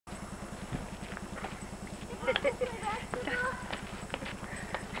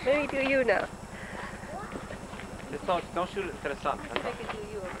Let me do you now. Just don't shoot it into the sun. I can do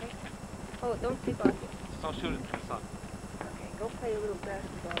you, okay? Oh, don't take off. Just don't shoot it into the sun. Okay, go play a little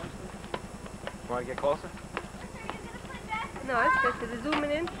basketball. Want to get closer? No, that's good. Is it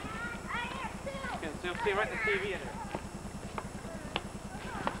zooming in? You can see right in the TV in there.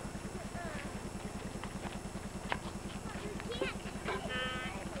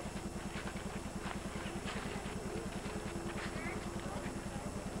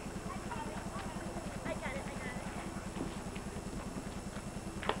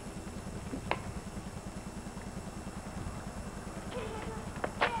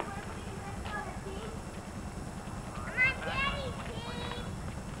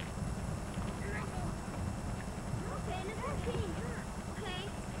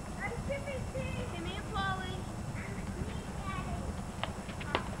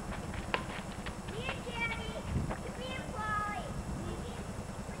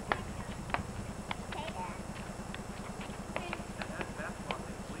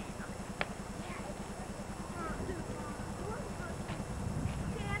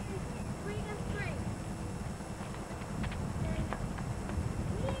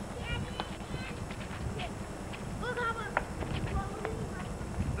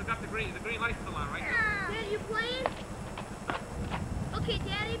 The green light's still on, right? Dad, you playing? Okay,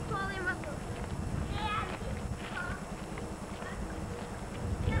 Daddy, Polly, and Russell. Daddy,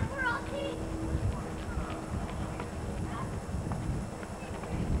 yeah, we're all team.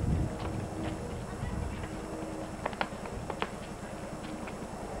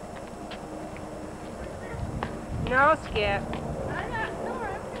 No, Skip.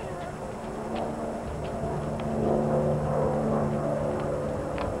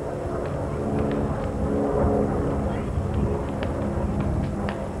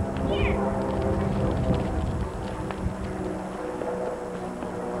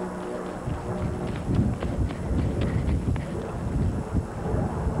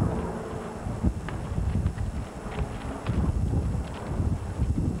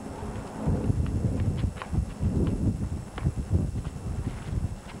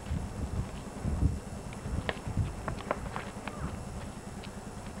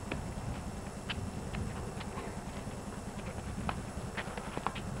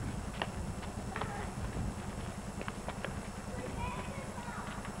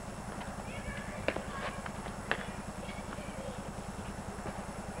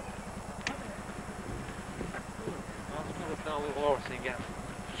 Down a little lower so you can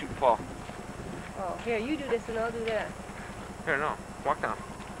shoot and fall. Oh, here, you do this and I'll do that. Here, no. Walk down.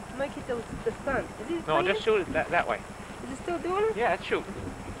 I might get the sun. Is he No, playing just it? shoot it that way. Is it still doing it? Yeah, shoot.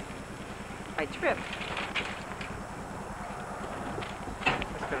 I tripped.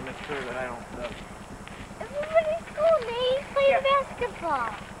 Just gotta make sure that I don't... Everybody's cool, Nate. Playing basketball.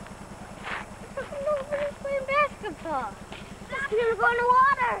 Nobody's playing basketball. Just gonna go in the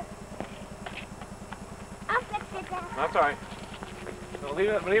water. I'll fix it, Dad. That's all right. No, leave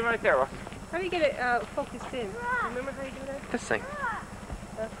it right there, Russ. How do you get it focused in? Remember how you do that? This thing.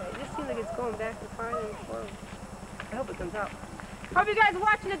 Okay, it just seems like it's going back and forth and forth. I hope it comes out. Hope you guys are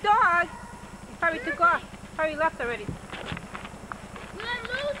watching the dog. He probably took off. Probably left already.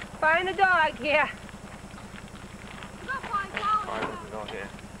 Find the dog, yeah. Find the dog, yeah.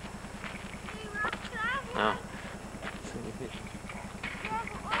 No.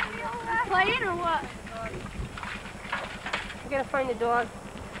 Playing or what? We gotta find the dog.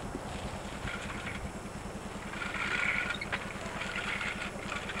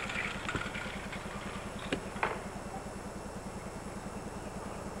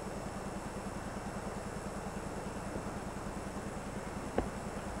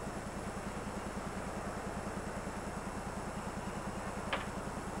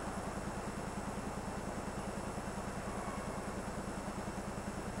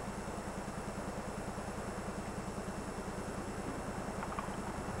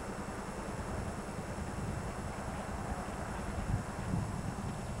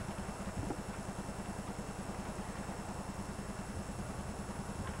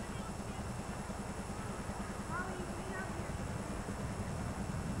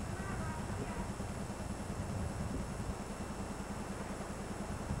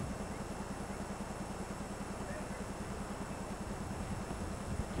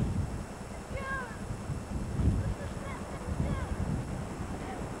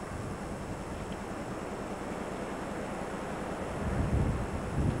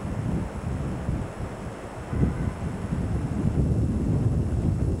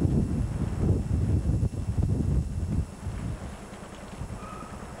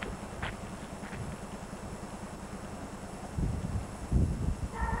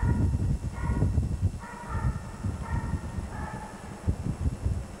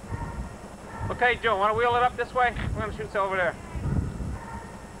 Okay, Joe, want to wheel it up this way? We're going to shoot over there.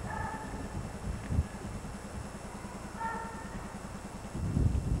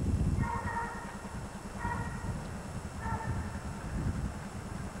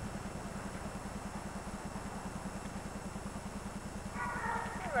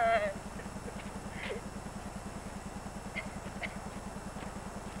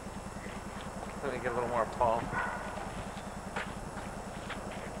 Let me get a little more fall.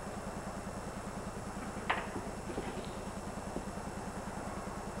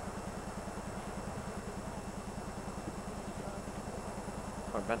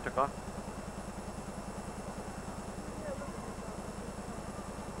 Or vent took off?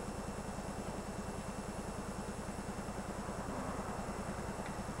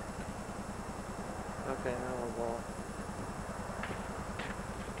 Okay, now we'll go.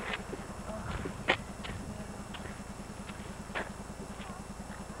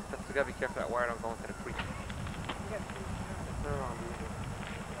 You gotta be careful that wire don't go into the creek.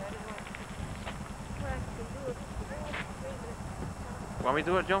 Want me to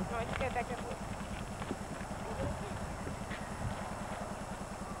do it, Joe? No, I just got back up. Big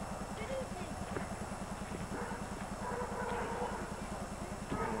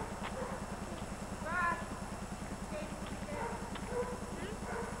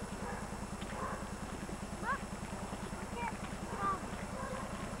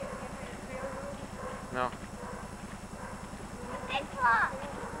No. paw!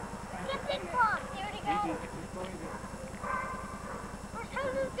 Get big paw! There we go!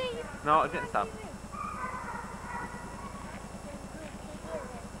 No, it didn't stop.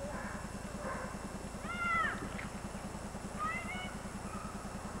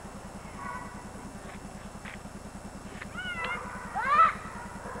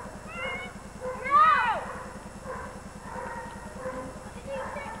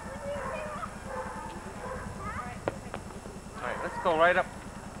 Go right up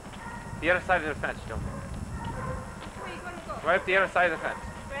the other side of the fence, Joe. Where are you going to go? Right up the other side of the fence.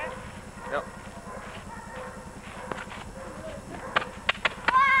 Back? Yep.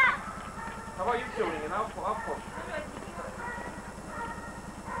 How about you shooting and I'll push.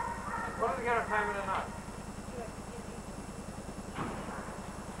 Put it together, time it or not.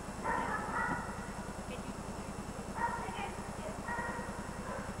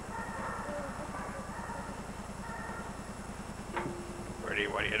 Pretty,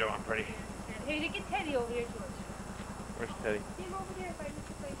 what are you doing, Pretty? Hey, get Teddy over here, George. Where's Teddy? See him over there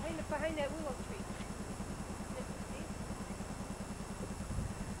behind that willow tree.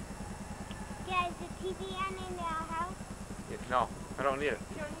 Guys, the TV on in the house? Yeah, no, I don't need it.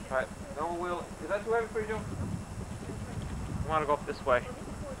 You don't need it. Alright, no wheel. Is that too heavy for you, Joe? I want to go up this way.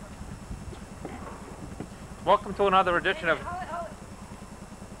 Welcome to another edition of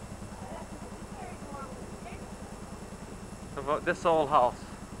This Old House.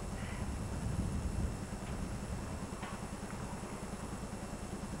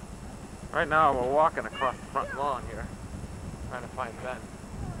 Right now we're walking across the front lawn here, trying to find Ben.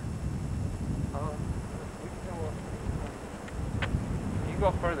 You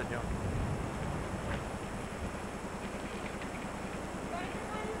go further, Joe.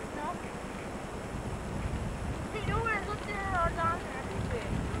 Hey, no one looked at it down there.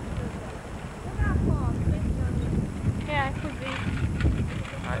 Yeah, it could be.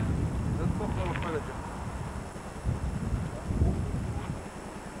 Alright, let's go a little further, Joe.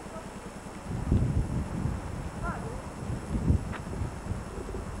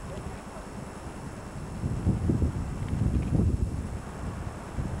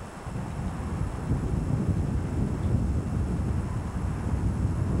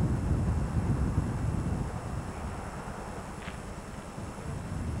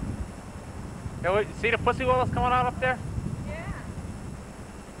 Yeah, wait, see the pussy willows coming out up there? Yeah.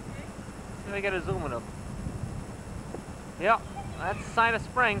 See if I get a zoom in them. Yep, that's a sign of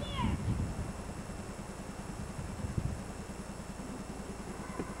spring.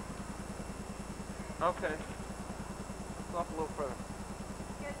 Okay. Let's go up a little further.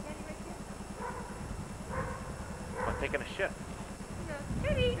 You got Teddy right there? I'm taking a shit. No,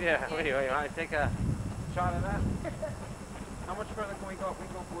 Teddy! Yeah, wait, you want to take a shot of that? How much further can we go? We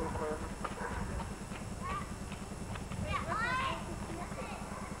can go a little further.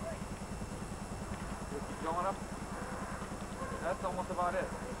 We keep going up? That's almost about it.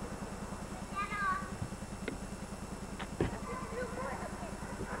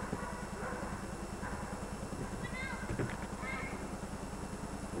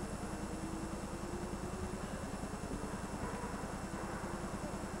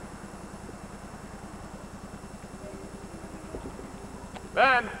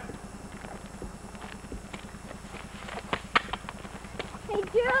 Ben!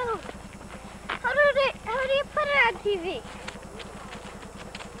 do? How do you put it on TV?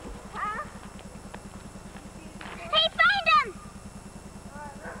 Huh? Hey, find him!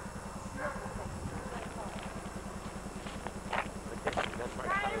 That's right.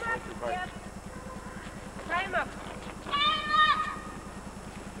 Tie him up, Dad. Tie him up.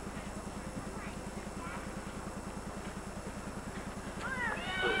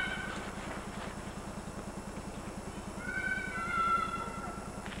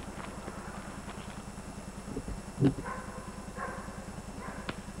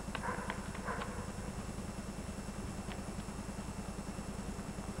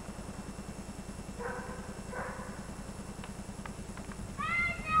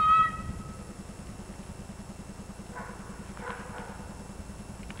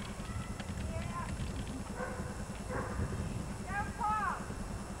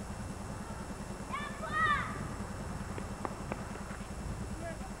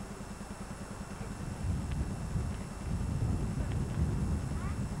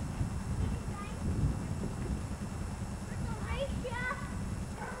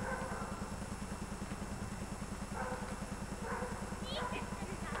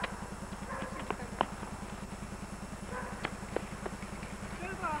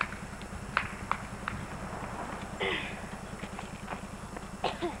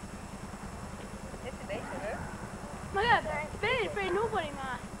 My God, Ben ain't afraid of nobody,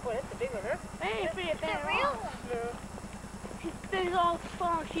 man. Boy, that's a big one, huh? Ben ain't afraid of Ben at No. all. Ben's all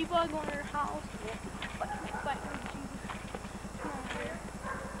following sheepdog going to her house. Fighting with Jesus. Come on, here.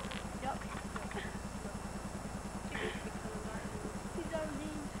 Yup. He's our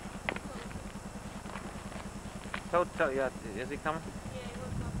name. Tell, yeah, is he coming? Yeah, he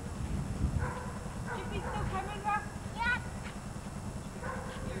was up. Chippy still coming, Rock? Yep.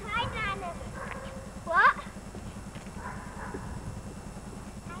 Hi, Donna. What?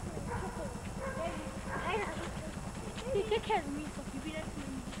 He took care of me, so if you beat us, he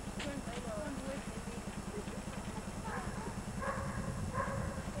runs away from me.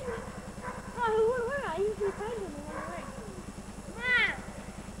 Oh, where? I usually find him and run away. Mom!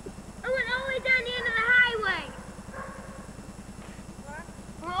 I went all the way down the end of the highway. What?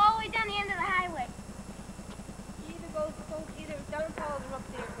 I went all the way down the end of the highway. He either goes either down Cowles or up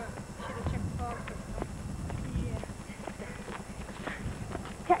there, but should have checked Cowles first.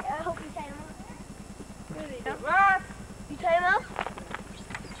 Yeah. I hope you tie him up. Ross! You tie him up?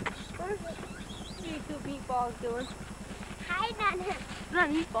 What are you two meatballs doing? Hide on him. It's not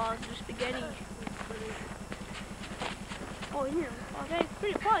meatballs, they're spaghetti. Oh, you're gonna fall. Guys, it's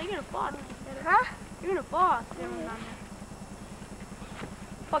pretty fall. You're gonna fall. Huh? You're gonna fall.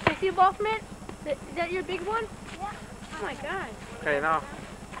 Oh, can I see a ball from it? Is that your big one? Yeah. Oh my God. Okay, now.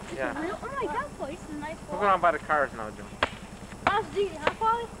 It's Yeah. a real, oh my God, Polly, this is a nice ball. We're going by the cars now, Jim. Bounce is easy, huh,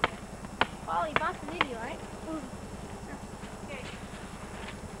 Polly? Polly, bounce is easy, right? Okay.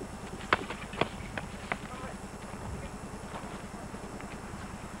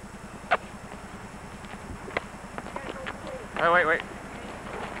 Wait.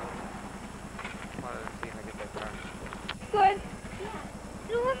 Let's see if I get that car. Good.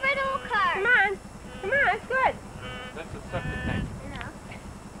 Do a little car. Come on, it's good. That's a septic tank.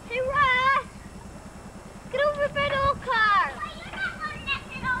 Hey, Ross! Get over by the old car! Why, you're not running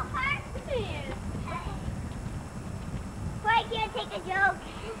after the old car? Yes, he is. Why, I can't take a joke.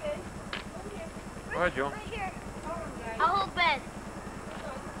 Go ahead, Joe. Right here. I'll hold Ben.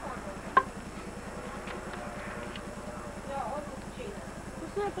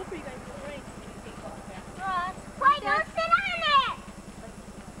 It's not good for you guys to drink. Ross, why don't sit on it?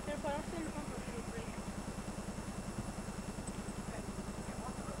 Don't sit in the front for a break.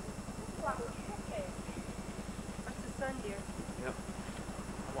 What's the sun, dear? Yep.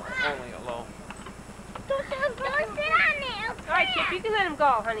 I'm holding it low. Don't sit on it. All right, Chip, you can let him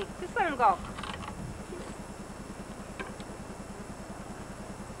go, honey. Just let him go.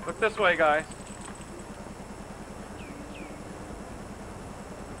 Look this way, guys.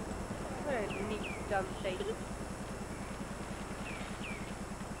 What a neat, dumb face.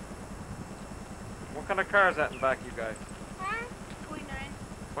 What kind of car is that in back, you guys? Huh? 29.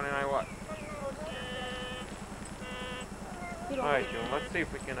 29 what? You don't Alright, need- June, let's see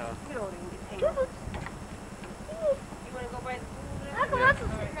if we can, You don't even get tangled. You want to go by the... How come I'm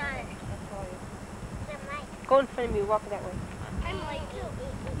sitting on it? That's all you- I'm light. Go in front of me, walk that way. I'm light too.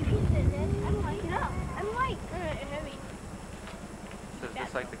 You can sit in it. I'm light. No, I'm light. Heavy. this is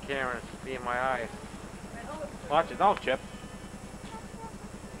just like the camera be in my eyes. Watch it, don't chip.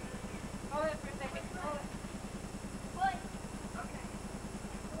 Hold it for a second. Hold it. What?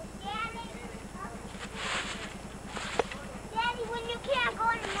 Daddy, when you can't go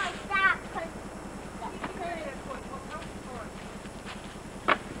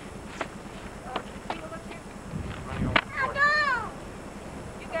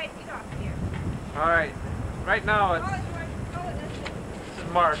right now it's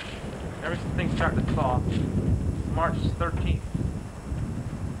in March. Everything's starting to thaw. It's March 13th.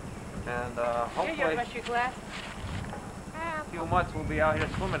 And hopefully in a few months we'll be out here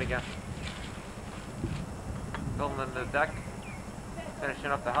swimming again. Building the deck, finishing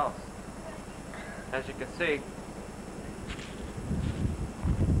up the house. As you can see,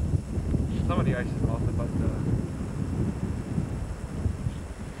 some of the ice is melted, but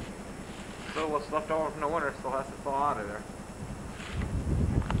still what's left over from the winter still has to thaw out of there.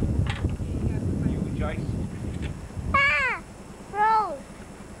 Huge ice. Ah! Rose!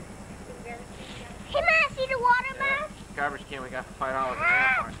 Hey, Ma, see the water, Ma? Garbage can we got for $5 in the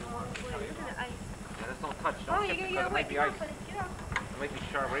airport. Yeah, just don't touch. Don't touch because it might be ice. It might be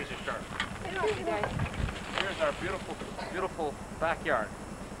sharp, razor sharp. Here's our beautiful, beautiful backyard.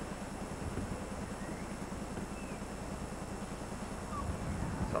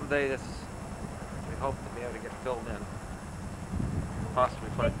 Someday we hope to be able to get filled in. Possibly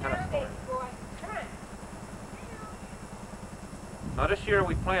put a tennis court in. Now this year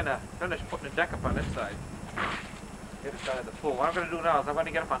we plan to finish putting the deck up on this side. The other side of the pool. What I'm going to do now is I'm going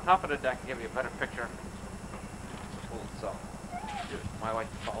to get up on top of the deck and give you a better picture of the pool itself. My wife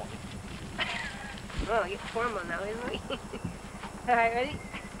to follow me. Oh, it's formal now, isn't he? Alright, ready?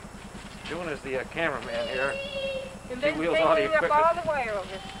 June is the cameraman here. And She wheels all the equipment. up all the wire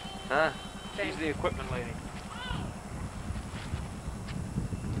over. Huh? She's the equipment lady.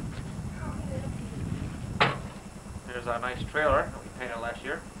 Here's our nice trailer that we painted last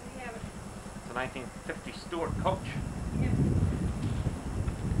year. It's a 1950 Stewart coach. Yeah.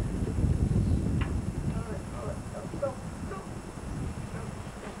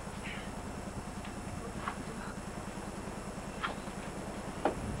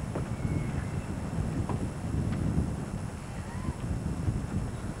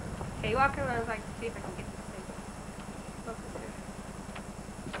 Okay, walk around so I can see if I can get this thing. Focus here.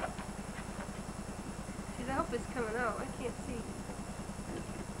 Jeez, I hope it's coming out. I can't see.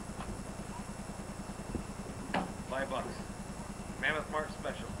 $5. Mammoth March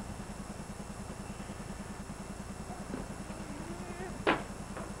special.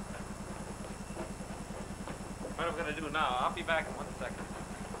 What I'm going to do now, I'll be back in 1 second.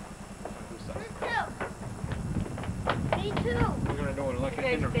 I'm going to do something. Me too. We're going to do like an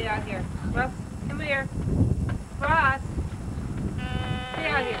Okay, interview. stay out here. Russ, come here. Ross, stay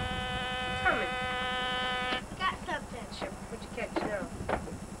out here. What's coming? Got something. Sure, what'd you catch now?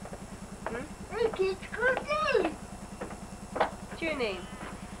 Hmm? I catch cookies. What's your name?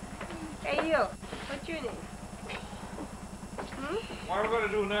 Hey, you. What's your name? Hmm? What I'm going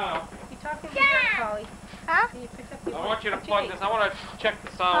to do now, You talking to your Polly? Huh? Can you pick up the I want you to what's your plug name? this. I want to check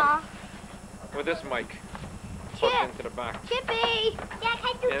the sound with this mic plugged Chip. into the back. Chippy. Dad, can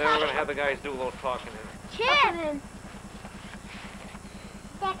I do And then we're going to have the guys do a little talking. Chip. Dad,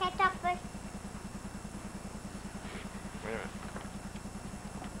 can I talk first? Wait a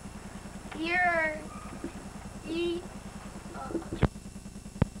minute. You're...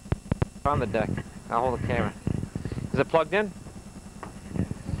 On the deck. I'll hold the camera. Is it plugged in?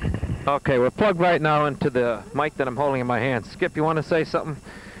 Okay, we're plugged right now into the mic that I'm holding in my hand. Skip, you want to say something?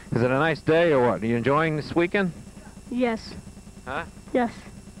 Is it a nice day or what? Are you enjoying this weekend? Yes. Huh? Yes.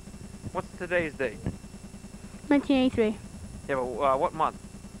 What's today's date? 1983. Yeah, but what month?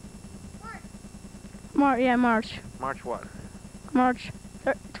 March. March what? March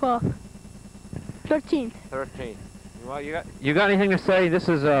 12th. 13th. 13th. Well, you got anything to say? This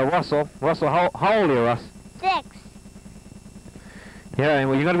is Russell. Russell, how old are you, Russ? 6. Yeah, and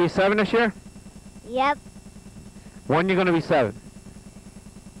you going to be 7 this year? Yep. When you going to be 7?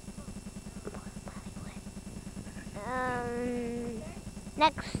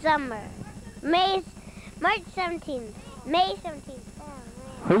 Next summer. March 17th. May 17th.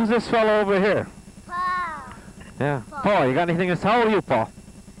 Who's this fellow over here? Paul. Yeah. Paul. Paul, you got anything to say? How old are you, Paul?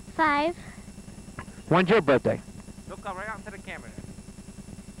 5. When's your birthday? Look right out into the camera.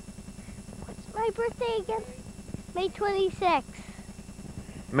 What's my birthday again? May 26th.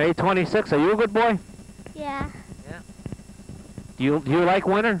 May 26th. Are you a good boy? Yeah. Do you like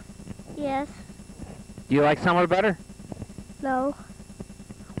winter? Yes. Do you like summer better? No.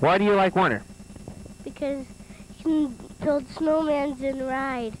 Why do you like winter? Because you can build snowmans and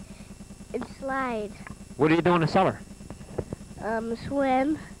ride and slide. What do you do in the summer?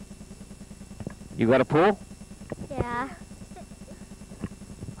 Swim. You got a pool? Yeah.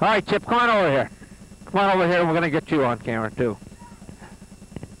 All right, Chip, come on over here. Come on over here, and we're going to get you on camera, too.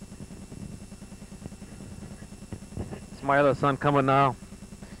 It's my other son coming now.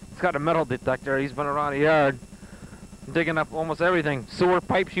 He's got a metal detector. He's been around the yard digging up almost everything. Sewer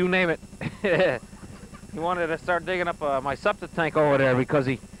pipes, you name it. He wanted to start digging up my septic tank over there because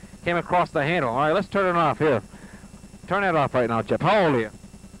he came across the handle. All right, let's turn it off here. Turn that off right now, Jeff. How old are you?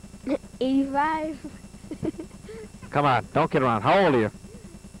 85. Come on, don't get around. How old are you?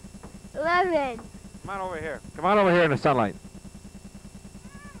 11. Come on over here. Come on over here in the sunlight.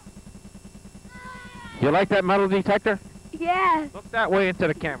 You like that metal detector? Yeah. Look that way into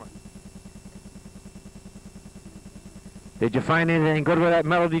the camera. Did you find anything good with that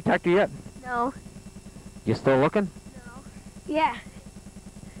metal detector yet? No. You still looking? No. Yeah.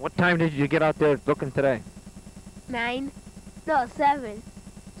 What time did you get out there looking today? 9. No, 7.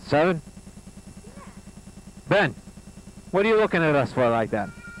 7? Ben, what are you looking at us for like that?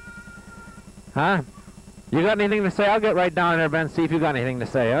 Huh? You got anything to say? I'll get right down there, Ben, see if you got anything to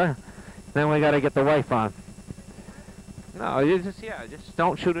say, huh? Then we got to get the wife on. No, you just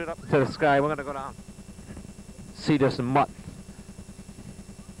don't shoot it up to the sky. We're going to go down. See this mutt.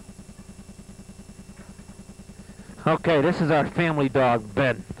 Okay, this is our family dog,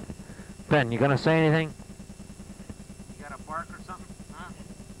 Ben. Ben, you going to say anything? You got a bark or something? Huh?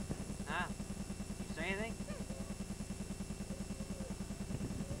 Huh? You say anything?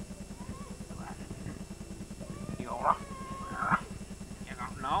 You go ruff. You go,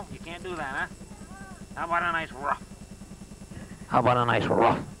 no, you can't do that, huh? How about a nice ruff? How about a nice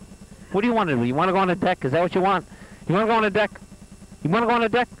ruff? What do you want to do? You want to go on the deck? Is that what you want? You want to go on the deck? You want to go on the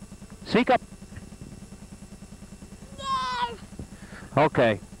deck? Speak up. Yes.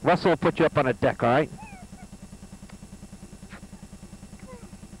 Okay. Russell will put you up on the deck, all right?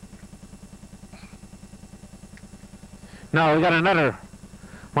 Now, we got another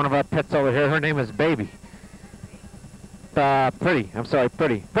one of our pets over here. Her name is Baby. Pretty. I'm sorry,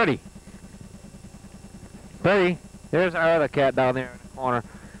 Pretty. Pretty. Pretty. There's our other cat down there in the corner.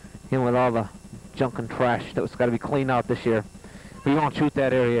 In with all the junk and trash that was got to be cleaned out this year. We won't shoot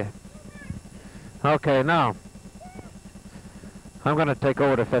that area. Okay, now I'm going to take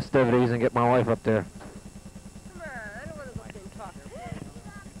over the festivities and get my wife up there. Come on, I don't want to go up there and talk.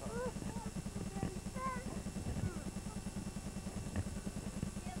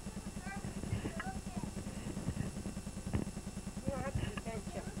 You don't have to pretend,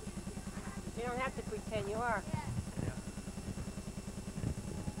 Chip. You don't have to pretend you are.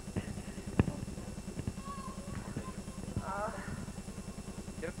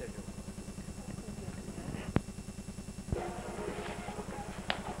 Get up there, Joe.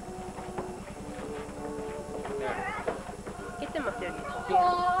 Get them up there.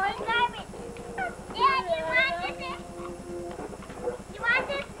 Oh, garbage. Dad, you want this? You want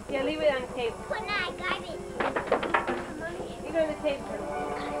this? Yeah, leave it on the table. Put that garbage. Leave it on the table.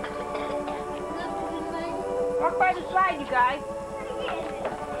 Walk by the slide, you guys.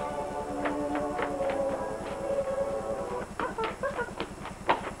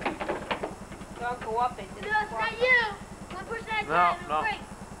 Don't go up it. No, it's not you. One person at a time. No. Break.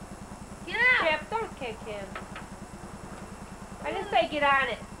 Get out. Chip, don't kick him. I didn't say get on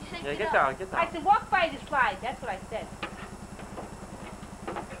it. You said Yeah, get up. down, get I down. said walk by the slide. That's what I said.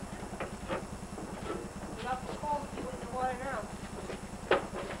 Get off the pole if you're in the water now.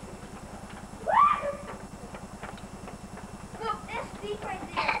 Look, that's deep right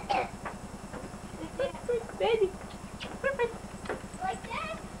there. Baby. Like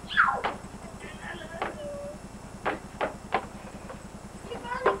that?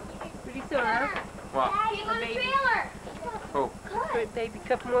 Pretty soon, huh? What? Keep on the trailer. Oh. Good baby,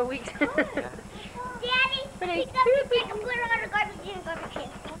 couple more weeks. Daddy, pick up the stick and put it on the garbage in the garbage can.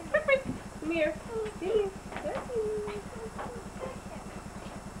 Come here. See you.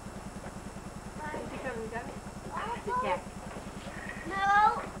 Yeah.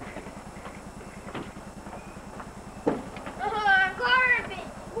 No. Garbage.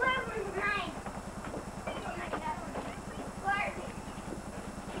 Whoever's mine. Garbage.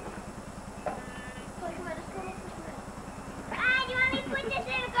 Ah, do you want me to put this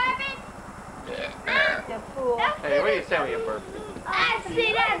in the garbage? You fool. Hey, what are you saying with your burp? I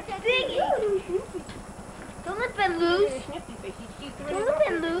said I'm singing. Don't let Ben loose. Snifty face. She threw it Don't in let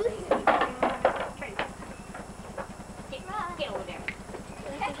the Ben loose.